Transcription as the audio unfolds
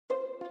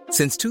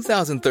Since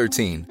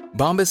 2013,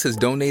 Bombas has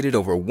donated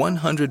over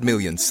 100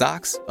 million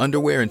socks,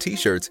 underwear, and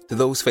T-shirts to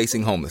those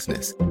facing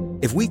homelessness.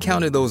 If we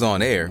counted those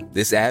on air,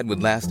 this ad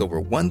would last over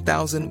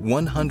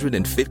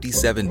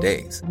 1,157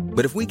 days.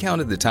 But if we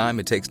counted the time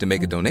it takes to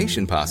make a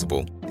donation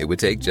possible, it would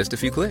take just a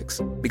few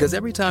clicks. Because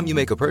every time you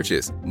make a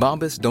purchase,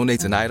 Bombas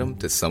donates an item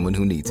to someone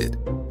who needs it.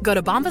 Go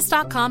to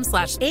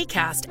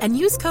bombas.com/ACAST and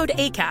use code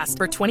ACAST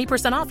for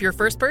 20% off your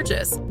first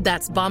purchase.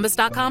 That's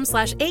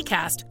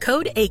bombas.com/ACAST,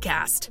 code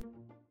ACAST.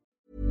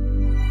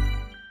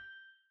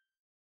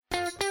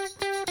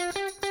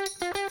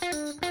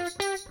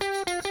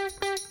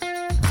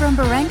 From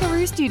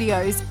Barangaroo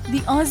Studios, the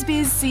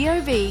AusBiz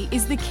COB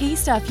is the key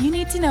stuff you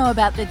need to know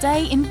about the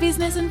day in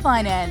business and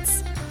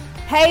finance.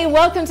 Hey,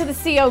 welcome to the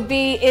COB.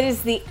 It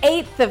is the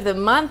 8th of the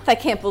month. I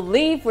can't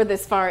believe we're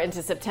this far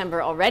into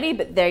September already,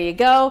 but there you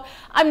go.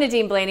 I'm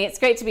Nadine Blaney. It's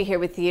great to be here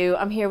with you.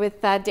 I'm here with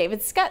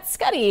David Scott.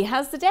 Scotty,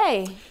 how's the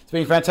day? It's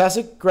been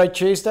fantastic. Great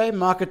Tuesday.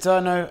 Markets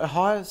are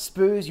higher.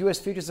 SPOOs, US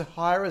futures are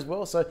higher as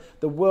well. So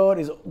the world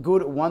is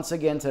good once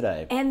again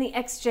today. And the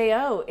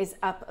XJO is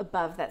up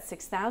above that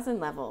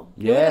 6,000 level.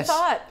 Yes. Who would have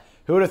thought?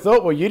 Who would have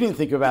thought? Well, you didn't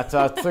think about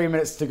 3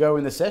 minutes to go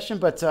in the session,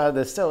 but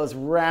the sellers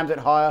rammed it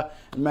higher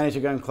and managed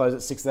to go and close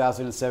at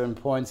 6,007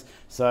 points.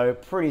 So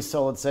pretty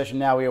solid session.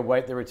 Now we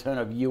await the return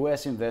of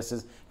US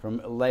investors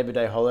from Labor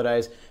Day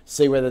holidays.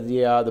 See whether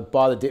the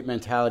buy the dip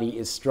mentality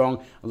is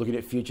strong. I'm looking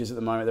at futures at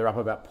the moment. They're up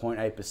about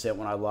 0.8%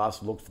 when I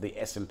last looked for the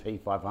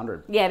S&P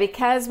 500. Yeah,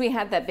 because we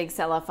had that big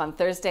sell-off on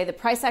Thursday. The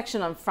price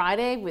action on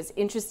Friday was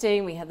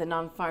interesting. We had the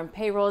non-farm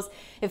payrolls.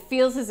 It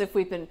feels as if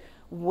we've been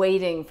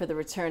waiting for the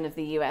return of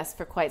the US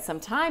for quite some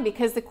time,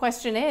 because the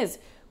question is,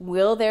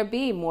 will there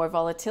be more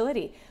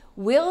volatility?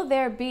 Will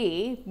there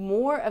be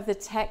more of the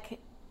tech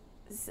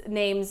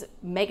names,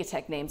 mega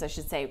tech names, I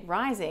should say,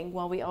 rising,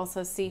 while we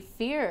also see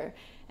fear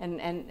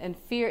and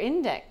fear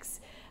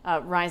index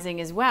rising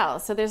as well?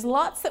 So there's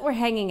lots that we're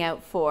hanging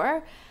out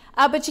for,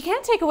 but you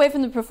can't take away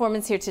from the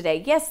performance here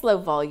today. Yes, low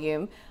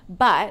volume,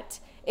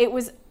 but it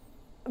was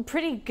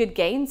pretty good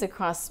gains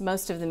across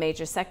most of the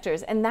major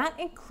sectors, and that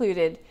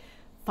included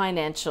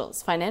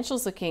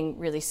Financials looking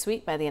really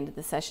sweet by the end of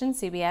the session.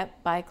 CB up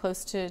by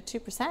close to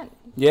 2%.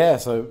 Yeah,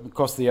 so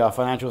across the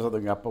financials, I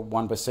think up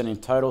 1% in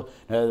total.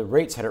 The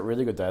REITs had a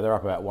really good day. They're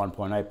up about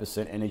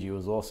 1.8%. Energy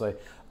was also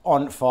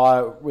on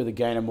fire with a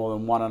gain of more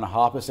than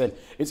 1.5%.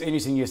 It's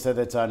interesting you said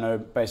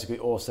that basically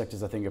all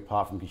sectors, I think,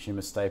 apart from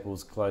consumer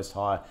staples, closed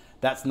higher.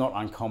 That's not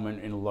uncommon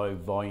in low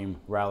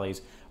volume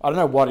rallies. I don't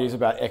know what it is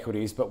about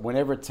equities, but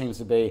whenever it seems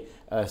to be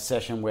a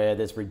session where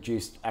there's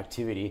reduced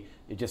activity,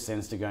 it just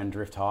tends to go and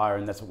drift higher,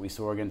 and that's what we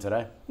saw again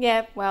today.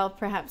 Yeah, well,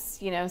 perhaps,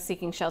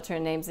 seeking shelter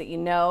in names that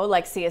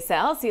like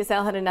CSL.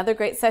 CSL had another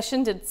great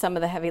session, did some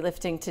of the heavy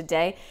lifting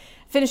today,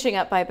 finishing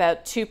up by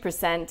about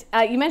 2%.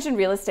 You mentioned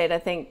real estate. I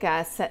think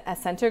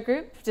Center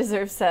Group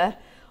deserves an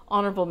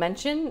honorable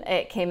mention.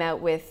 It came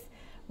out with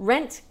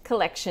rent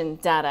collection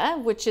data,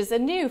 which is a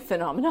new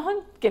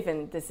phenomenon,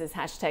 given this is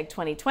hashtag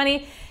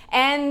 2020.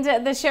 And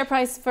the share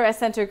price for a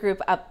Center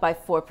Group up by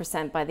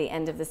 4% by the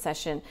end of the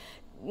session.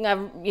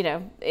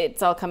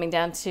 It's all coming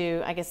down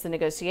to, I guess, the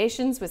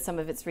negotiations with some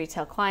of its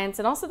retail clients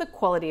and also the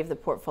quality of the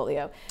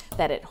portfolio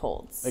that it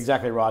holds.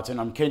 Exactly right.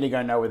 And I'm keen to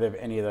go know whether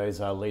any of those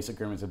lease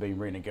agreements are being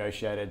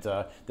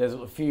renegotiated. There's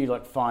a few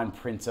fine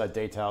print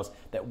details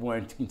that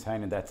weren't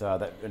contained in that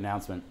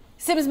announcement.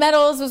 Sims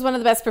Metals was one of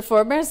the best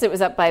performers. It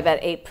was up by about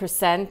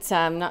 8%.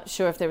 I'm not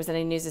sure if there was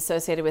any news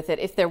associated with it.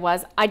 If there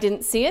was, I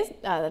didn't see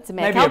it. That's a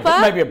mea culpa.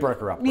 Maybe a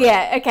broker up.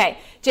 Yeah, okay.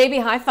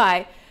 JB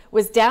Hi-Fi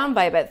was down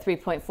by about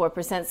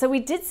 3.4%. So we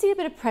did see a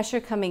bit of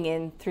pressure coming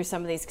in through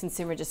some of these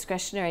consumer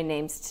discretionary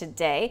names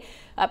today,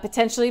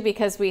 potentially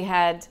because we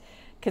had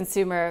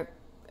consumer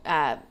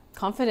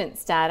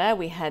confidence data,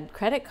 we had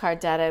credit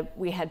card data,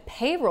 we had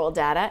payroll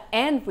data,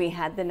 and we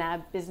had the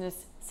NAB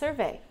business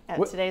survey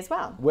out today as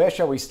well. Where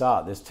shall we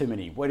start? There's too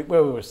many. Where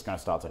are we just going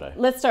to start today?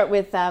 Let's start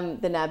with the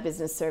NAB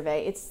business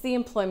survey. It's the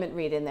employment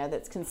read in there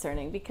that's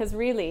concerning, because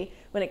really,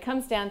 when it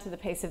comes down to the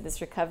pace of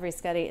this recovery,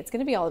 Scotty, it's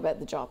going to be all about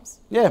the jobs.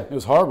 Yeah, it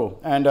was horrible.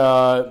 And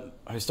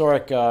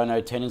historic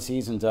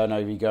tendencies, and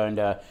if you go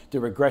and do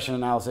regression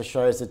analysis,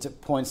 shows that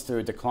it points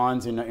to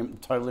declines in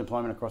total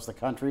employment across the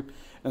country.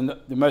 And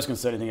the most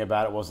concerning thing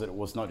about it was that it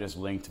was not just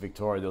linked to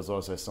Victoria, there was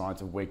also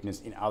signs of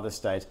weakness in other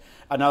states.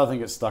 Another thing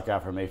that stuck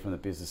out for me from the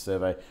business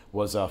survey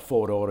was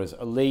forward orders,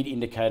 a lead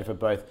indicator for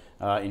both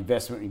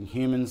investment in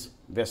humans,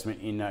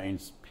 investment in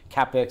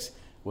CapEx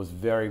was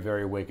very,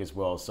 very weak as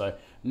well. So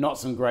not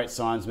some great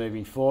signs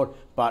moving forward,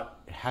 but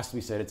it has to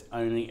be said, it's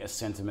only a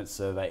sentiment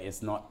survey.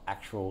 It's not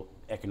actual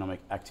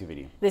economic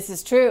activity. This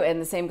is true, and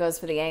the same goes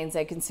for the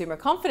ANZ Consumer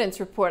Confidence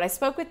Report. I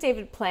spoke with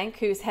David Plank,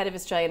 who's head of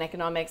Australian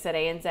economics at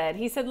ANZ.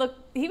 He said, look,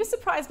 he was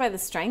surprised by the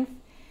strength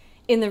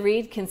in the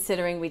read,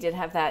 considering we did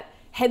have that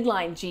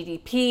headline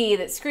GDP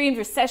that screamed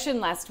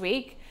recession last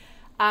week.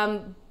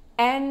 And,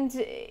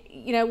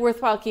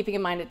 worthwhile keeping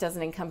in mind it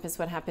doesn't encompass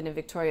what happened in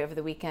Victoria over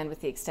the weekend with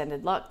the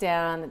extended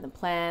lockdown and the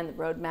plan, the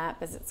roadmap,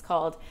 as it's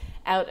called,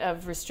 out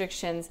of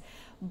restrictions.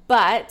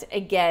 But,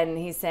 again,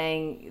 he's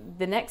saying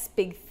the next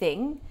big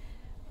thing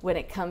when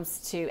it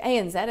comes to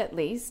ANZ, at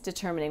least,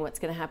 determining what's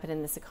going to happen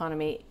in this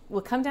economy,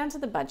 will come down to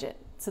the budget.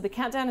 So the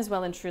countdown is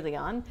well and truly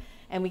on,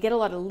 and we get a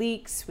lot of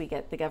leaks. We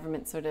get the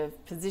government sort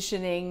of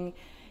positioning,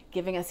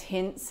 giving us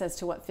hints as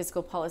to what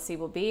fiscal policy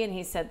will be. And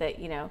he said that,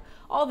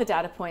 all the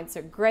data points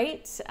are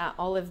great.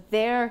 All of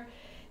their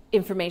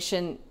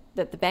information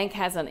that the bank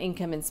has on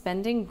income and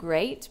spending,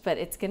 great, but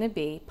it's going to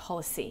be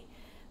policy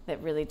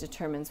that really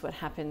determines what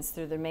happens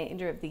through the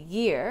remainder of the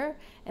year.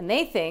 And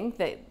they think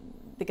that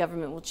the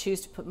government will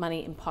choose to put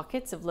money in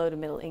pockets of low to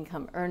middle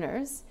income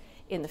earners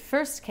in the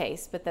first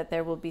case, but that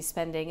there will be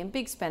spending and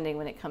big spending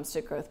when it comes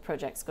to growth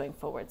projects going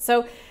forward.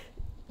 So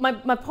my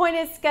point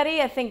is, Scuddy,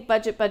 I think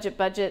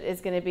budget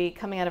is going to be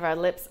coming out of our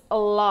lips a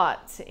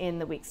lot in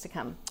the weeks to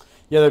come.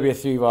 Yeah, there'll be a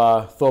few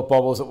thought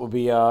bubbles that will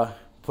be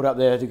put up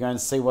there to go and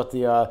see what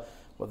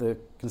the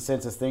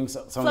consensus thinks.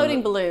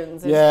 Floating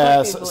balloons.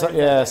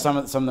 Some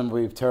of them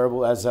will be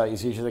terrible, as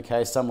is usually the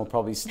case. Some will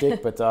probably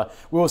stick, but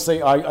we'll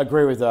see. I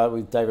agree with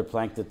David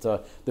Plank that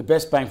the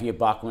best bang for your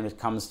buck when it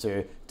comes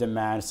to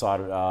demand side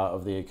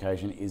of the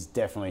occasion is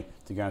definitely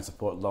to go and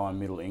support low and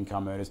middle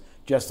income earners.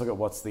 Just look at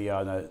what's the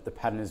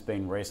pattern has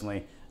been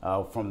recently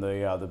from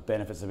the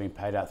benefits that have been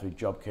paid out through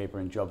JobKeeper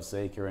and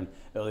JobSeeker and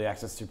early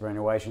access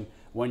superannuation.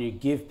 When you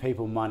give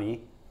people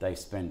money, they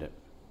spend it.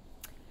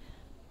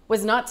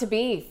 Was not to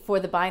be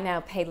for the buy now,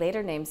 pay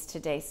later names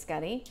today,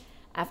 Scuddy.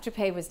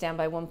 Afterpay was down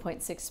by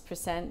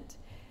 1.6%.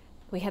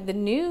 We had the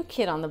new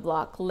kid on the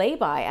block,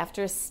 Lay-By,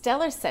 after a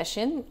stellar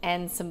session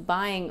and some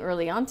buying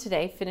early on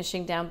today,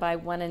 finishing down by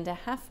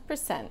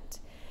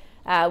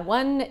 1.5%.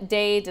 One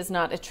day does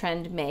not a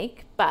trend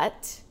make,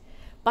 but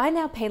buy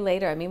now, pay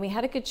later. I mean, we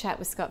had a good chat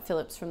with Scott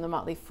Phillips from the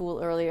Motley Fool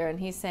earlier, and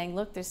he's saying,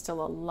 look, there's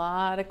still a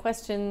lot of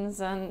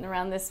questions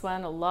around this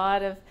one, a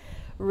lot of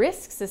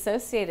risks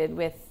associated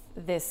with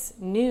this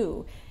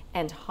new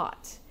and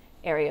hot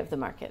area of the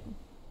market.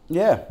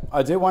 Yeah,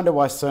 I do wonder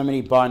why so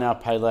many buy now,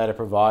 pay later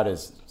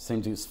providers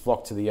seem to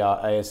flock to the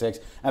ASX,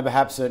 and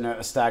perhaps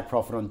a stag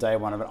profit on day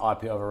one of an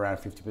IPO of around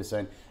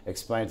 50%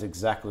 explains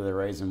exactly the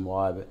reason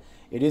why. But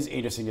it is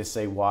interesting to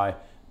see why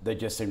they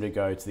just seem to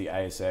go to the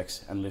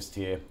ASX and list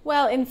here.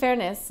 Well, in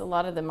fairness, a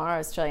lot of them are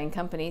Australian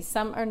companies.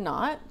 Some are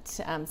not.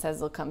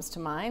 Sezzle comes to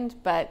mind,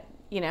 but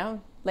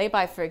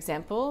Lay-By, for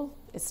example,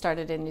 is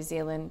started in New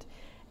Zealand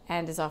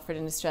and is offered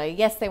in Australia.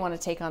 Yes, they want to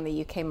take on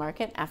the UK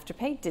market.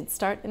 Afterpay did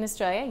start in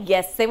Australia.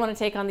 Yes, they want to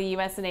take on the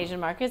US and Asian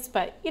markets,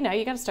 but you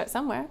got to start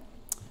somewhere.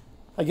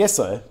 I guess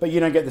so, but you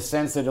don't get the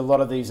sense that a lot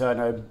of these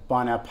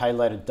buy now, pay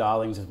later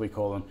darlings, as we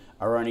call them,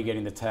 are only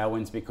getting the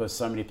tailwinds because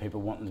so many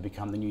people want them to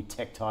become the new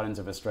tech titans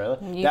of Australia.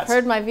 You've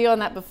heard my view on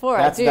that before.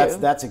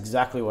 That's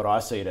exactly what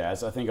I see it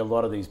as. I think a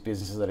lot of these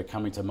businesses that are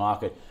coming to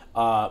market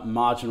are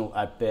marginal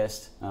at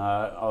best.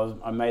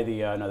 I made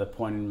the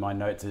point in my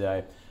note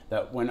today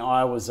that when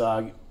I was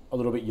a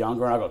little bit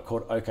younger, and I got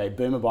called "Okay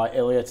Boomer" by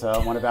Elliot,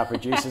 one of our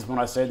producers, when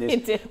I said this. You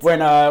did.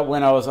 When I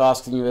was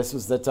asking you this,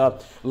 was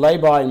that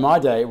lay-by in my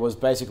day was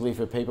basically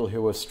for people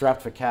who were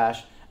strapped for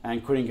cash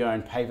and couldn't go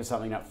and pay for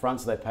something up front,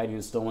 so they paid in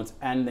installments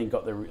and then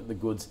got the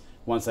goods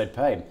once they'd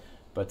paid.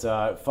 But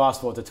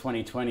fast forward to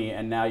 2020,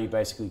 and now you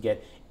basically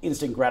get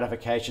instant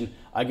gratification.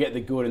 I get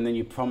the good, and then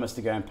you promise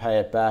to go and pay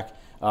it back.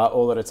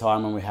 All at a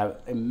time when we have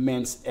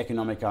immense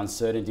economic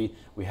uncertainty.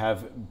 We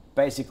have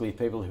basically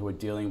people who are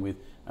dealing with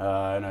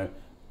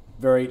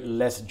very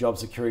less job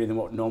security than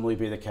what normally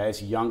be the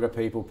case, younger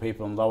people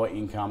on lower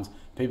incomes,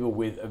 people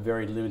with a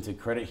very limited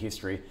credit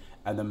history,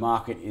 and the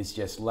market is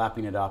just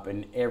lapping it up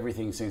and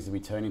everything seems to be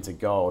turning to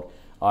gold.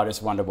 I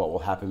just wonder what will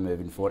happen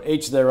moving forward.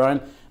 Each their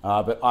own,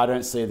 but I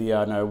don't see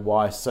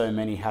why so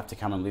many have to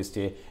come and list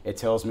here. It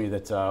tells me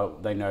that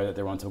they know that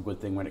they're onto a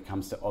good thing when it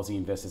comes to Aussie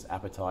investors'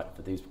 appetite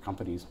for these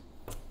companies.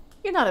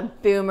 You're not a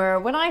boomer.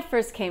 When I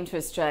first came to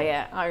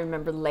Australia, I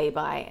remember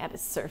Lay-By at a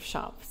surf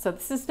shop. So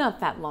this is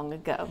not that long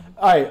ago.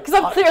 Because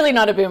I'm clearly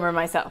not a boomer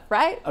myself,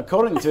 right?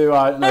 According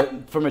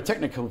to, from a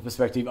technical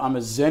perspective, I'm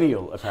a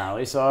Zennial,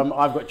 apparently. So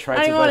I've got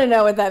traits I don't want to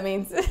know what that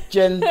means.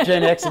 Gen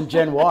X and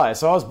Gen Y.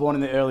 So I was born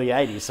in the early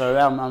 80s. So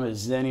I'm a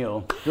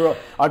Zennial.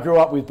 I grew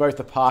up with both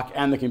the park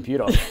and the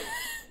computer.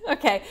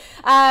 Okay.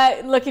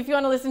 Look, if you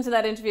want to listen to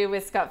that interview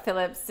with Scott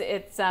Phillips,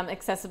 it's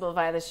accessible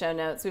via the show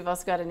notes. We've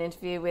also got an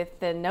interview with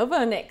the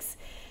Novonix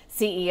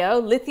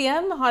CEO,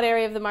 Lithium, hot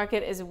area of the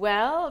market as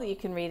well. You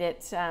can read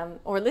it,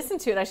 or listen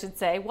to it, I should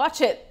say.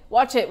 Watch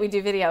it. We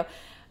do video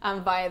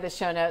via the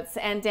show notes.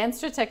 And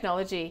Damstra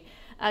Technology,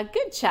 a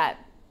good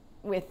chat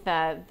with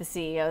the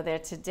CEO there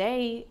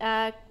today,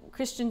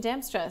 Christian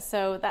Damstra.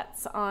 So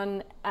that's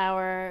on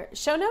our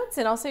show notes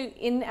and also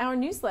in our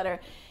newsletter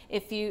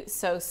if you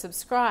so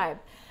subscribe.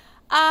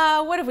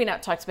 What have we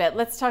not talked about?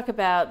 Let's talk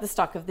about the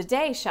stock of the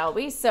day, shall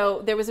we?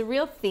 So there was a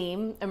real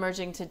theme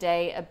emerging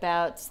today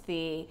about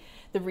the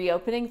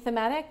reopening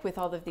thematic with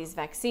all of these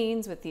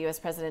vaccines, with the US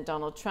President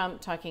Donald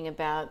Trump talking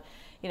about,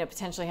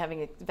 potentially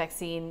having a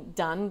vaccine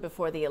done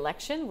before the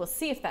election. We'll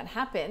see if that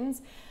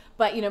happens.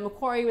 But,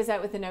 Macquarie was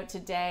out with a note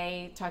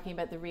today talking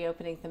about the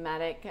reopening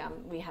thematic.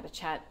 We had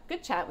a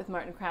good chat with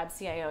Martin Crabb,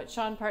 CIO at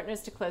Shaw &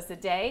 Partners, to close the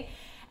day.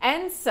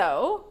 And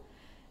so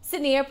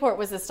Sydney Airport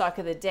was the stock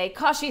of the day.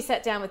 Kaushi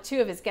sat down with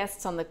two of his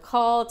guests on the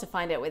call to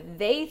find out what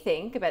they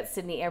think about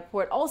Sydney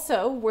Airport.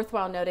 Also,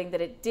 worthwhile noting that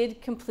it did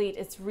complete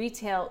its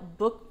retail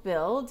book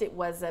build. It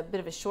was a bit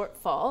of a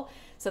shortfall,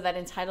 so that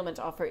entitlement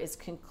offer is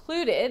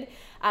concluded.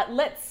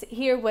 Let's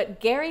hear what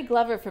Gary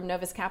Glover from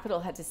Novus Capital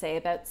had to say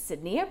about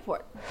Sydney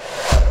Airport.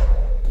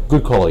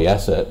 Good quality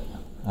asset.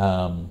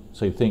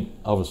 So you think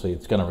obviously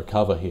it's going to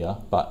recover here,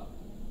 but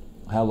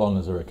how long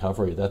is the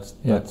recovery? That's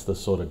the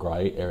sort of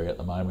grey area at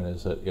the moment.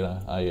 Is that,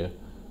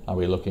 are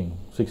we looking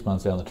 6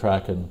 months down the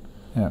track and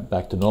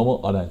back to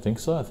normal? I don't think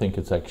so. I think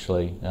it's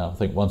actually, I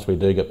think once we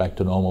do get back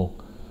to normal,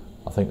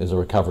 I think there's a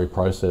recovery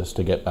process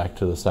to get back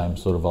to the same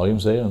sort of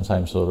volumes there and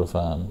same sort of.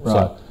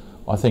 So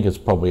I think it's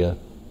probably at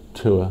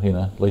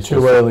least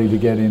too early to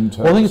get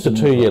into. Well, I think it's a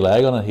 2-year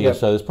lag on it here,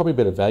 so there's probably a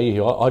bit of value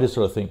here. I just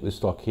sort of think this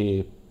stock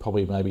here,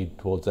 probably maybe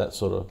towards that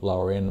sort of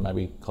lower end,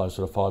 maybe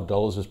closer to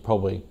 $5 is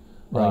probably.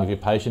 I think if you're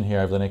patient here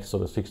over the next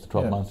sort of 6 to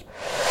 12 months.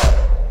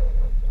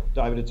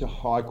 David, it's a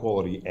high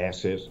quality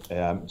asset.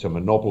 It's a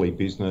monopoly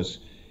business.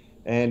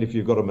 And if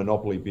you've got a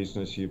monopoly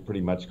business, you've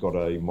pretty much got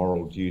a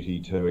moral duty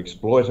to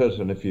exploit it.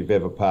 And if you've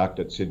ever parked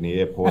at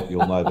Sydney Airport,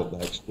 you'll know that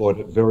they exploit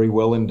it very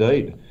well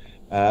indeed.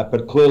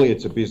 But clearly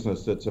it's a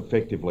business that's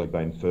effectively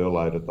been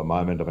furloughed at the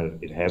moment. I mean,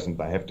 it hasn't.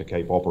 They have to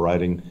keep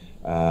operating.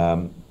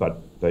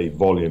 But the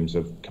volumes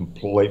have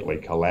completely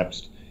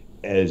collapsed.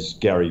 As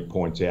Gary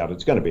points out,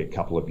 it's going to be a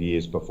couple of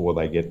years before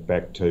they get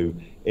back to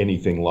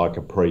anything like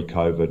a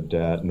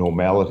pre-COVID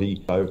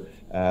normality. So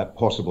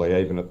possibly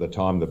even at the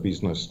time the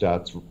business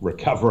starts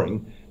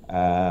recovering,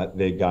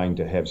 they're going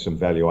to have some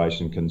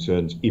valuation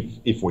concerns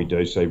if we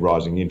do see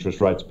rising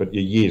interest rates. But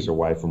you're years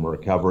away from a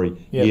recovery,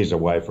 years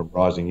away from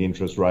rising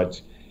interest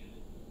rates.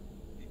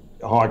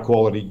 High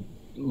quality,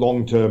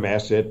 long-term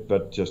asset,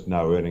 but just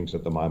no earnings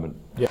at the moment.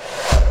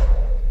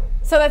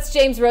 So that's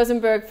James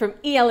Rosenberg from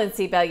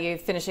EL&C Value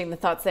finishing the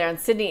thoughts there on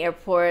Sydney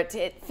Airport.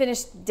 It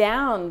finished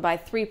down by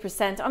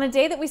 3% on a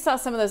day that we saw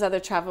some of those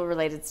other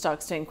travel-related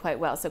stocks doing quite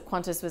well. So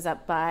Qantas was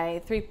up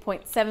by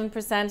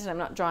 3.7%, and I'm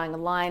not drawing a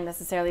line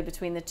necessarily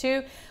between the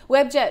two.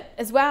 Webjet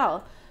as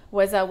well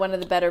was one of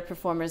the better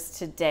performers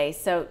today.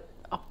 So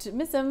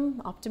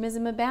optimism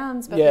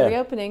abounds about the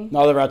reopening.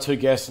 Neither of our two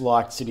guests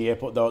liked Sydney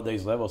Airport though at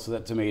these levels, so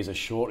that to me is a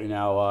short in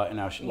our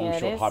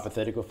long-short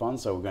hypothetical fund.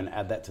 So we're going to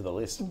add that to the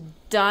list.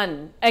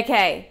 Done.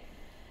 Okay.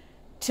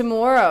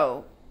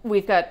 Tomorrow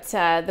we've got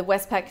the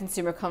Westpac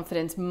Consumer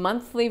Confidence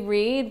monthly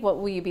read. What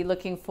will you be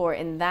looking for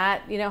in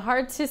that?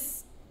 Hard to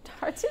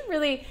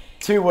really.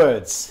 2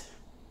 words.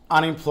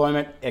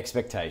 Unemployment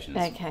expectations.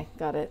 Okay,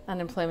 got it.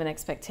 Unemployment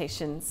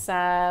expectations.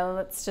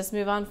 Let's just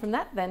move on from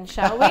that then,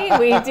 shall we?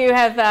 We do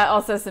have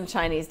also some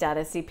Chinese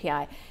data,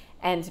 CPI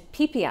and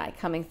PPI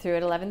coming through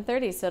at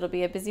 11:30, so it'll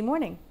be a busy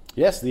morning.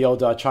 Yes, the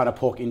old China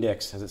Pork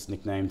Index, as it's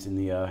nicknamed in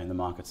the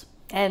markets.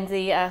 And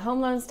the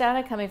home loans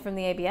data coming from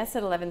the ABS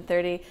at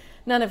 11:30,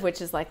 none of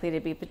which is likely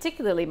to be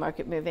particularly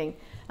market moving,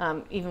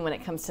 even when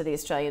it comes to the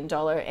Australian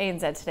dollar.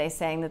 ANZ today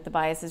saying that the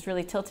bias is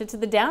really tilted to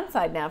the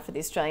downside now for the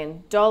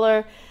Australian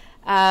dollar.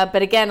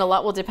 But again, a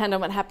lot will depend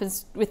on what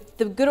happens with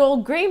the good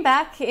old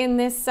greenback in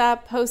this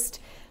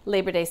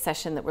post-Labor Day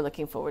session that we're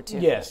looking forward to.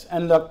 Yes,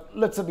 and look,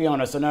 let's be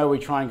honest. I know we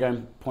try and go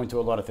and point to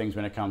a lot of things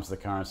when it comes to the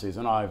currencies,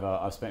 and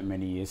I've spent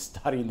many years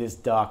studying this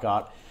dark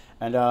art.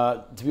 And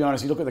to be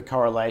honest, you look at the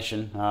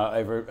correlation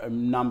over a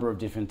number of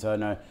different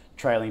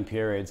trailing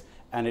periods,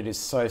 and it is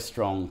so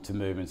strong to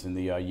movements in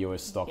the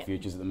US stock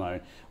futures at the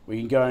moment. We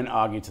can go and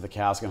argue to the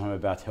cows come home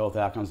about health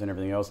outcomes and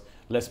everything else.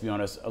 Let's be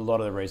honest, a lot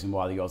of the reason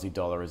why the Aussie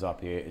dollar is up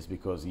here is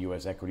because the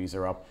US equities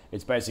are up.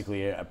 It's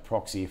basically a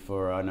proxy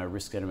for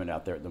risk sentiment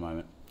out there at the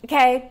moment.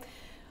 Okay.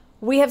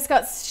 We have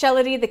Scott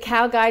Shellady, the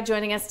cow guy,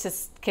 joining us to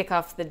kick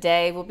off the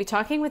day. We'll be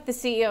talking with the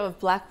CEO of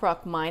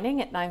BlackRock Mining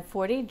at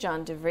 9:40,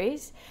 John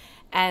DeVries,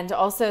 and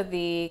also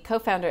the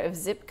co-founder of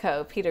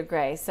Zipco, Peter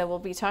Gray. So we'll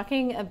be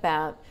talking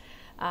about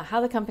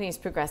how the company is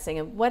progressing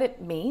and what it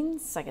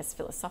means, I guess,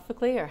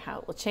 philosophically, or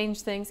how it will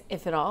change things,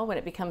 if at all, when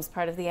it becomes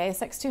part of the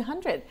ASX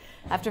 200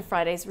 after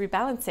Friday's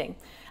rebalancing.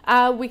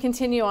 We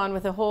continue on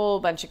with a whole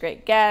bunch of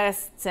great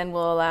guests, and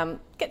we'll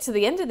get to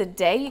the end of the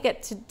day. You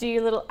get to do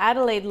your little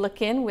Adelaide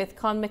look-in with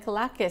Con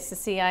Michalakis, the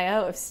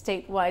CIO of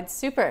Statewide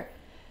Super.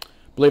 I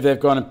believe they've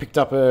gone and picked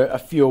up a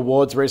few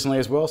awards recently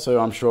as well, so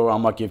I'm sure I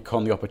might give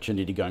Con the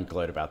opportunity to go and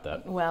gloat about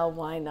that. Well,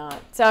 why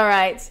not? All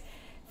right.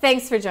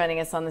 Thanks for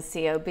joining us on the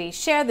COB.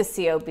 Share the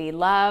COB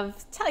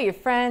love. Tell your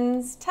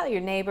friends, tell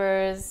your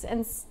neighbors,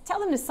 and tell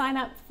them to sign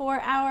up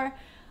for our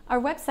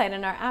website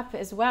and our app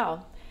as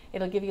well.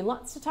 It'll give you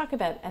lots to talk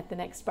about at the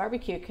next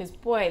barbecue because,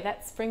 boy,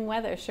 that spring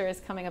weather sure is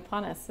coming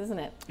upon us, isn't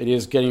it? It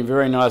is getting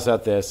very nice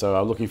out there, so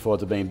I'm looking forward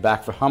to being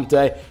back for Hump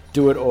Day.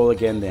 Do it all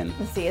again then.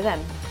 We'll see you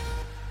then.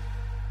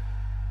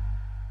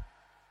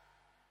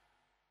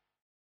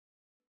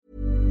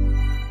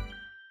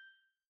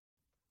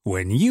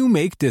 When you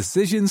make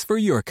decisions for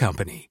your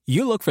company,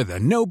 you look for the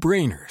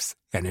no-brainers.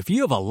 And if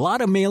you have a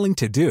lot of mailing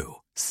to do,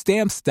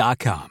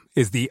 Stamps.com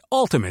is the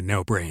ultimate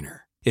no-brainer.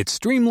 It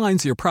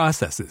streamlines your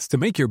processes to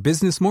make your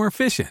business more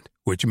efficient,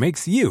 which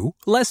makes you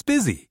less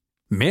busy.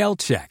 Mail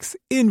checks,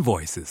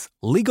 invoices,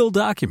 legal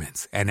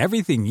documents, and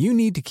everything you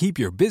need to keep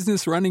your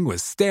business running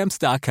with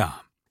Stamps.com.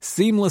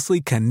 Seamlessly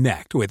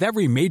connect with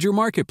every major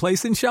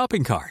marketplace and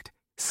shopping cart.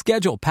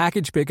 Schedule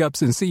package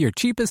pickups and see your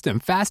cheapest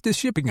and fastest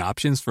shipping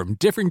options from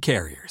different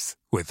carriers,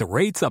 with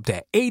rates up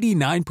to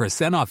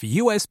 89% off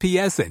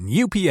USPS and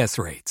UPS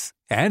rates.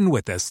 And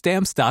with the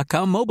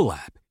Stamps.com mobile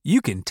app,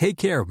 you can take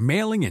care of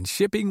mailing and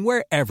shipping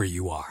wherever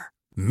you are.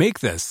 Make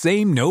the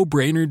same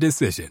no-brainer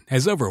decision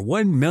as over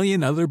 1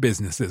 million other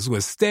businesses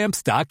with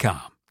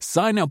Stamps.com.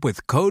 Sign up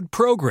with code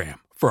PROGRAM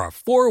for a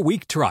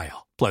 4-week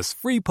trial, plus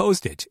free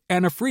postage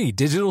and a free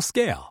digital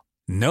scale.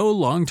 No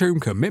long-term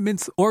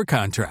commitments or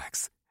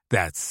contracts.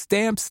 That's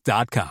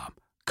Stamps.com.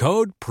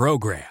 Code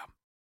PROGRAM.